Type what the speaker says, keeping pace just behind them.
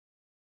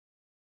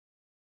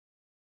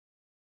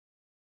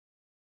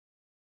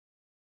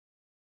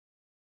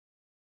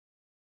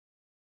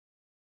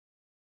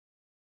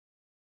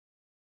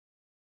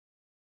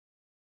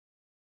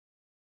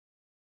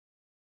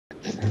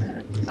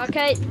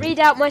Okay, read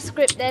out my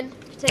script then,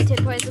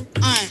 PotatoPoison.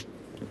 Alright.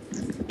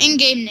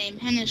 In-game name,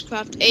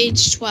 Hennescraft,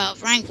 age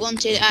 12, rank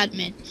wanted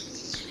admin.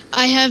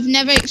 I have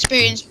never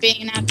experienced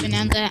being an admin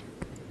and that.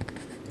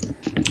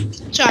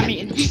 So I'm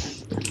muting.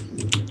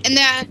 And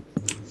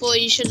therefore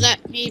you should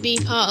let me be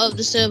part of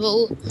the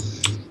server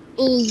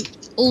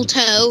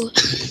although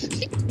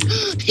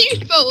you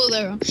spelled all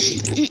that wrong.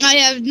 I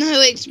have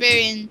no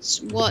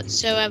experience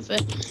whatsoever.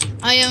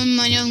 I own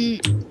my own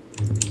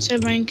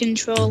server and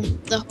control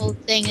the whole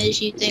thing,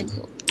 as you think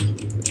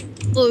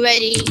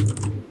already.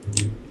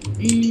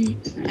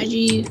 As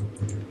you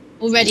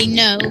already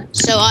know,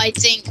 so I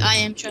think I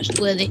am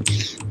trustworthy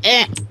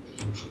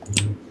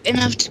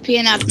enough to be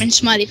an admin.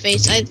 Smiley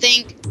face. I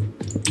think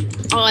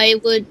I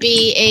would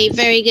be a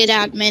very good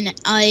admin.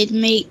 I'd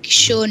make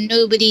sure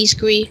nobody's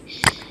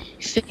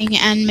griefing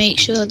and make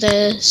sure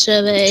the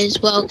server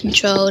is well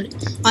controlled.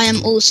 I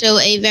am also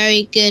a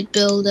very good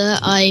builder.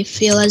 I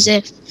feel as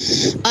if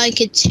I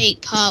could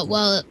take part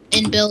well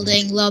in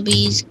building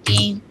lobbies,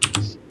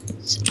 games,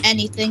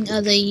 anything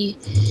other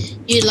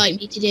you'd like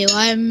me to do.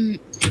 I'm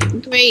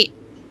great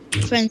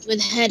friends with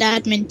head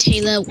admin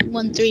Taylor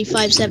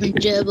 1357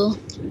 Gerbil,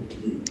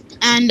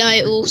 and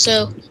I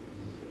also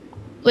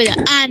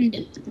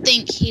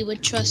think he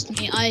would trust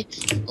me. I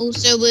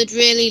also would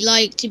really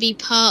like to be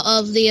part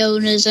of the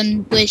owners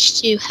and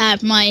wish to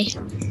have my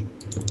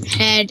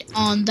head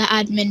on the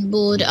admin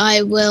board.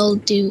 I will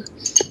do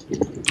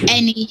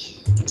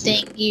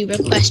anything you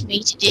request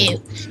me to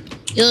do.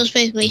 Yours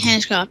faithfully,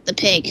 Hennescraft the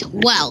pig.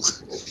 Well,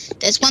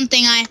 there's one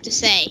thing I have to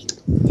say.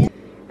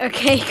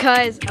 Okay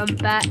guys, I'm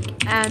back,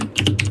 and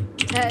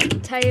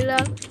Taylor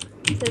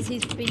says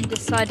he's been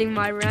deciding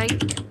my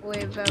rank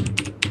with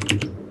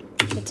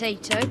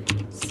Potato,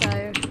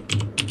 so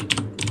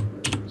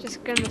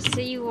just gonna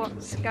see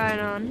what's going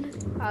on.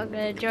 I'm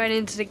gonna join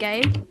into the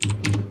game,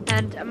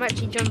 and I'm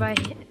actually joined by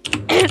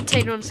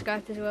Taylor on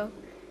Skype as well,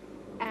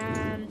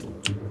 and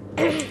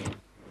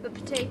the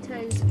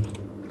Potatoes,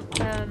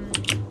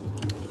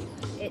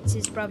 it's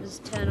his brother's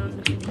turn on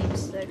the video,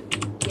 so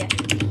yeah.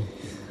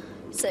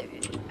 So,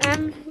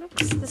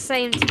 looks the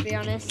same to be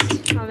honest.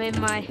 I'm in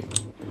my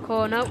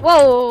corner.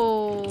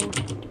 Whoa!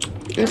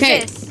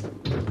 Okay.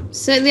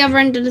 Sit at the other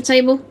end of the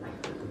table.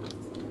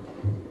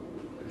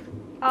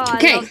 Oh,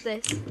 okay. I love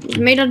this. You've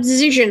made a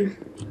decision.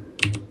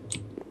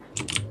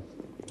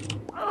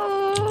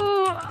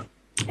 Oh,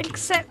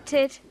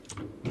 accepted.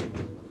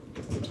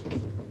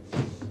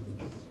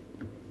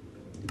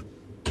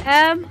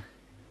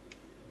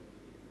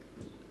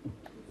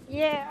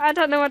 Yeah, I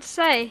don't know what to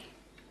say.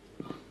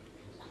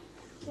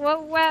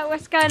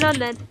 What's going on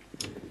then?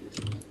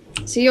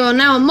 So you're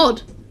now a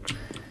mod.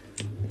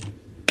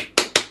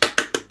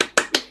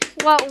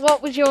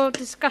 What was your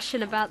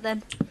discussion about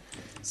then?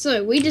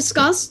 So we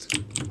discussed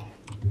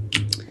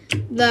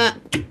that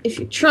if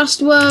you're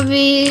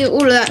trustworthy,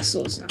 all of that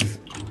sort of stuff,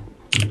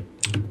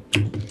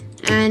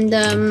 and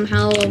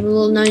how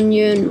well known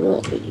you and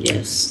what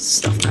just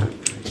stuff like that.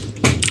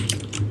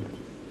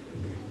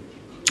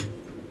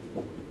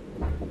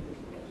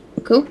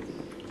 Cool.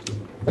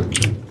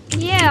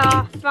 Yeah,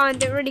 I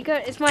find it really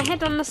good. Is my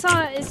head on the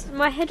side? Is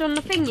my head on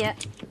the thing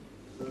yet?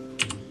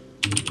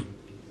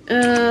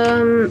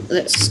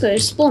 Let's go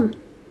spawn.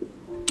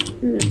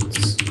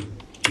 Let's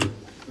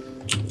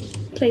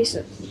place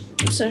it.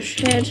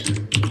 Search head.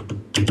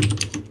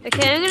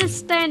 Okay, I'm gonna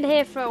stand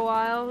here for a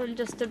while and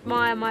just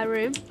admire my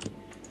room.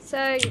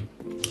 So,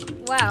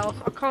 wow,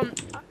 I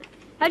can't.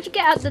 How'd you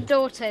get out the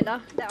door,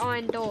 Taylor? The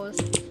iron doors.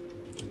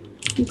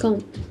 You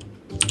can't.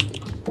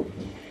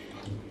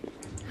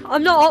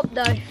 I'm not up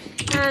though,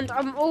 and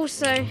I'm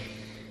also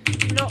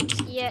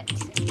not yet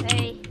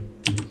a.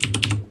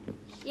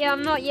 Yeah,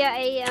 I'm not yet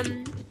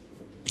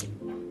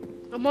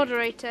a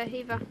moderator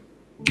either.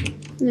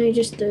 No, you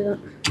just do that.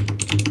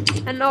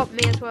 And not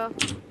me as well.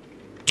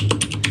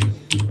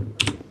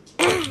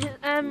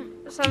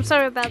 So I'm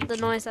sorry about the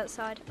noise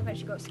outside. I've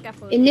actually got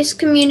scaffolding. In this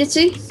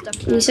community,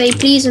 we say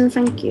please and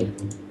thank you.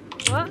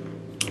 What?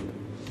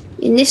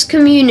 In this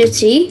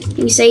community,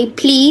 we say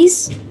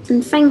please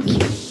and thank you.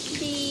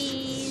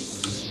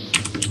 Please.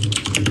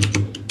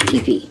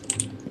 TP.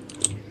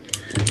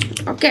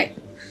 Okay.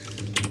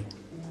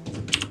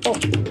 Oh.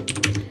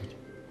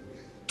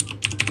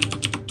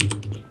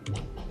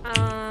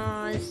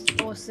 This is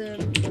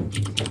awesome.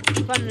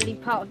 Finally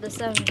part of the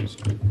server.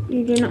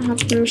 You do not have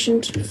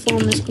permission to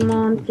perform this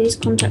command. Please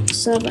contact the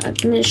server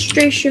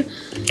administration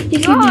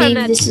if you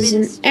believe this is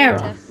an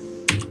error.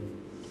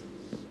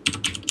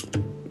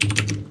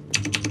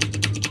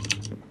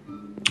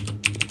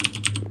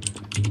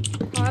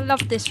 Oh, I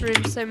love this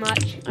room so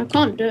much. I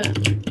can't do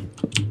it.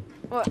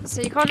 What?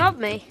 So you can't up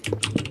me?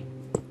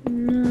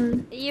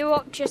 No. Are you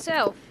up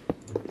yourself?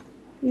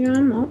 Yeah,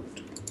 I'm not.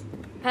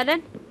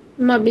 Pardon?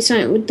 It might be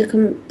something with the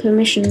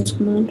permissions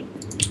command.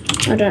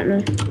 I don't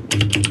know.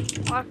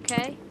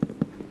 Okay.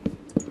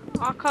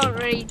 I can't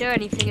really do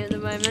anything at the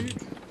moment.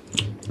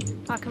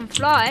 I can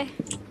fly.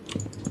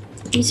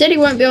 He said he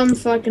won't be on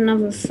for like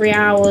another 3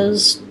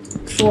 hours,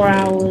 4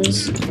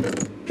 hours.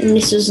 And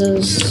this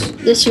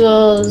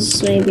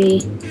was maybe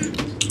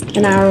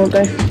An hour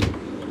ago.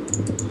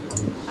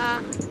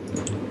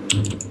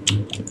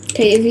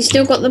 Okay, have you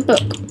still got the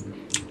book?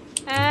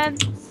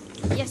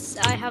 Yes,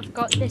 I have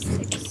got this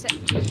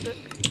accepted book.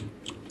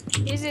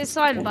 Who's it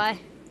signed by?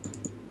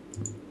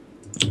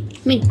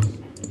 Me.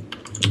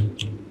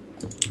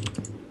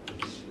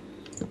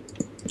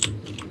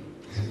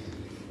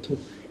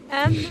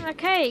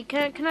 Okay,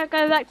 can I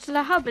go back to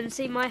the hub and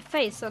see my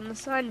face on the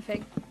sign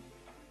thing?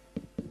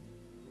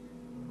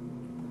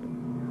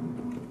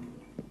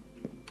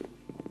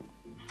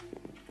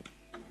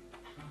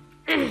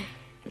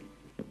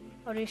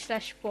 I'll do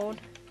 /board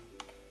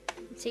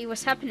and see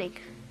what's happening.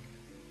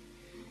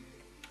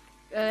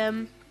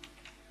 Let's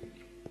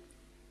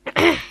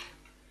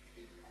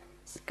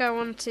go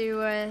on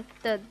to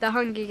the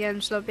Hunger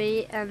Games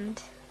lobby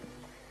and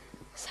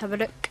let's have a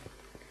look.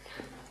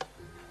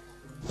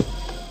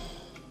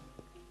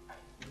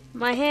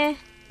 Am I here?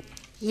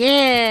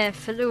 Yeah,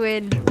 for the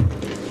win.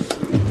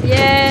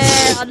 Yeah,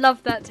 I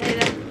love that,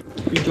 Taylor.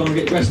 You trying to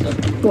get dressed up?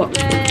 What?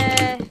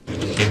 Yeah.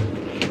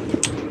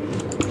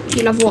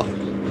 You love what?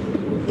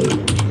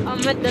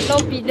 I'm at the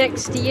lobby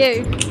next to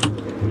you.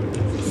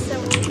 So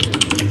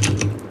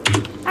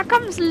awesome. How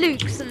comes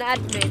Luke's an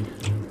admin?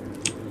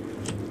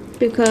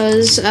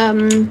 Because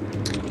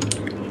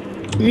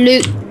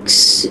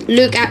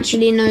Luke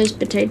actually knows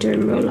Potato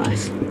in real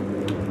life.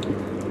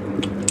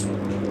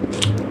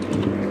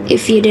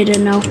 If you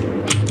didn't know.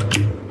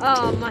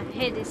 Oh, my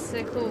head is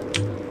so cool.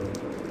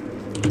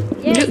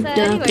 You Yes, look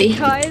anyway, dirty.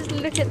 guys,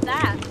 look at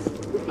that.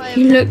 I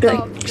You am look on top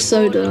like of the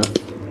so board.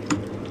 dirty.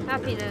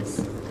 Happiness.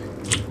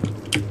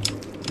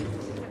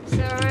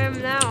 So I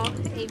am now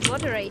a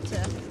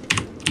moderator,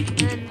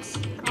 and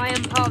I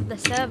am part of the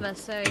server,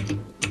 so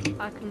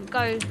I can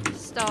go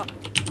start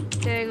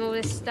doing all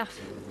this stuff.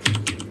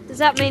 Does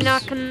that mean I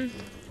can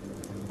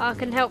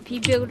help you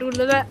build all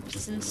the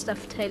maps and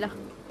stuff, Taylor?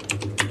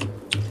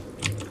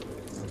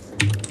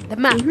 The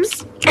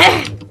maps.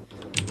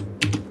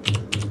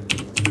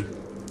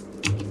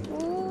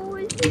 Oh,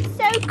 this is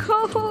so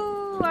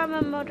cool! I'm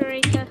a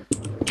moderator.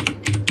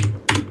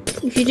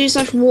 If you do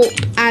 /warp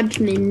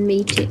admin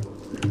meeting,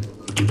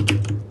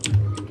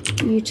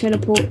 you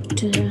teleport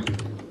to her.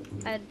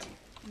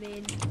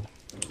 Admin.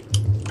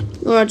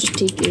 Or I'll just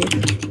TP you.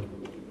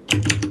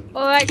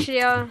 Or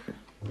actually,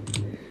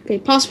 Okay,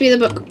 pass me the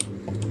book.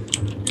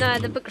 no,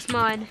 the book's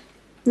mine.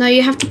 No,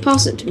 you have to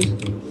pass it to me.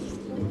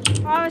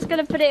 I was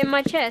gonna put it in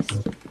my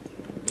chest.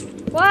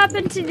 What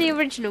happened to the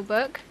original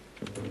book?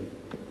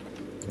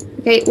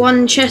 Okay,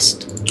 one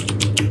chest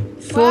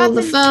for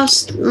the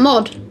first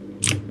mod.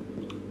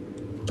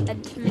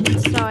 Admin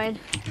sign.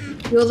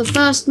 You're the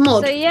first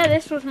mod. So yeah,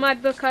 this was my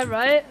book I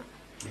wrote.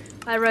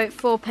 I wrote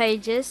 4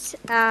 pages,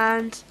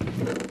 and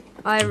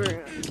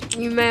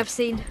you may have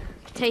seen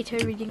Potato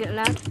reading it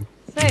aloud.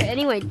 So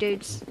anyway,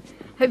 dudes,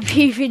 hope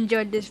you've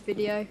enjoyed this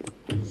video.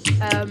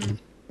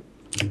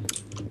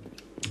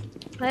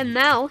 I'm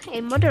now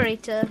a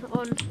moderator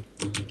on,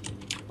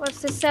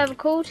 what's the server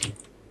called?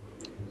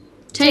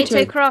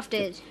 Potato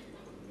Crafted.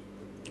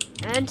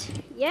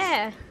 And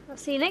yeah, I'll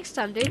see you next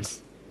time,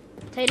 dudes.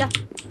 Taylor,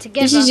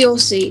 together. This is your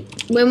seat.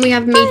 When we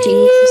have meetings,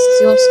 this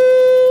is your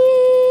seat.